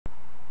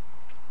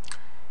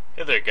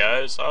Hey there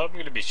guys, I'm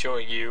going to be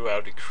showing you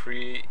how to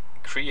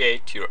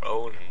create your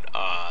own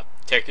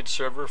tekkit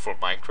server for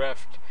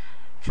Minecraft.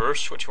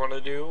 First, what you want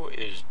to do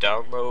is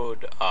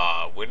download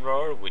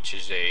WinRAR, which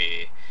is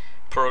a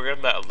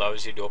program that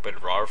allows you to open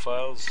RAR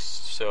files.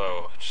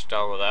 So just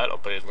download that, I'll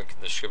put a link in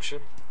the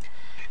description.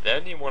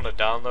 Then you want to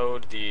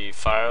download the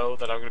file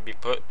that I'm going to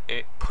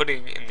be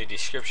putting in the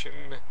description.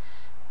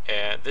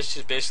 And this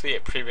is basically a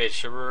pre-made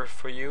server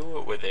for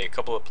you with a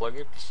couple of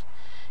plugins.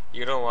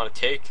 You're going to want to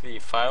take the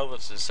file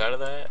that's inside of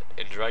that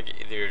and drag it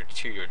either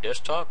to your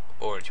desktop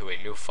or into a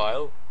new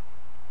file.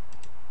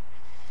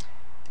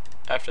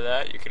 After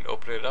that, you can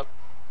open it up,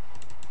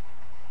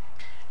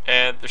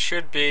 and there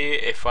should be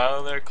a file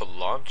in there called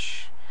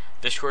launch.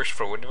 This works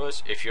for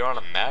Windows. If you're on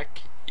a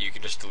Mac, you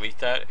can just delete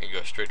that and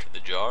go straight to the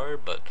jar,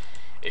 but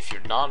if you're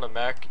not on a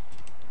Mac,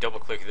 double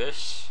click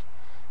this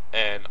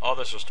and all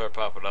this will start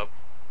popping up.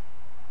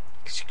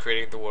 It's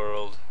creating the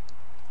world,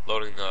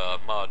 loading a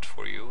mod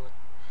for you.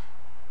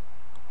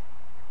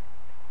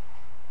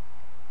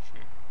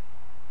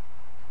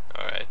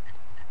 Alright.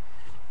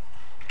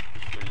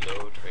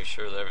 Reload, make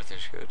sure that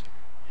everything's good.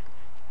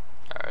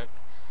 Alright.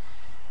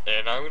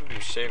 And I'm going to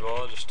do save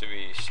all just to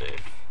be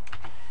safe.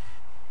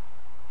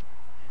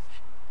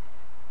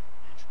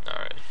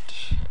 Alright.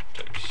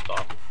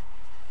 Stop.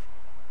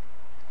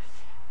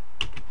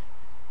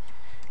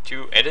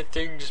 To edit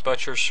things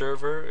about your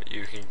server,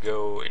 you can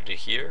go into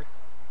here.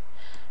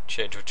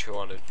 Change what you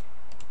want to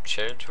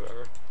change,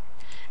 whatever.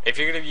 If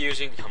you're going to be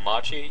using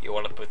Hamachi, you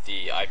want to put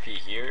the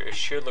IP here. It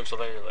should look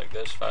something like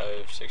this,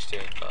 516.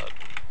 I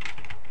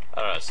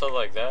don't know, something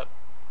like that.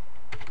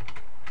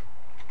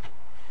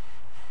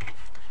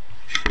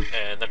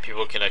 And then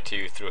people connect to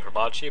you through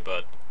Hamachi,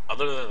 but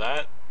other than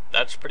that,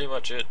 that's pretty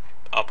much it.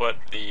 I'll put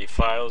the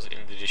files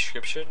in the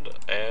description,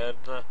 and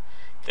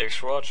thanks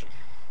for watching.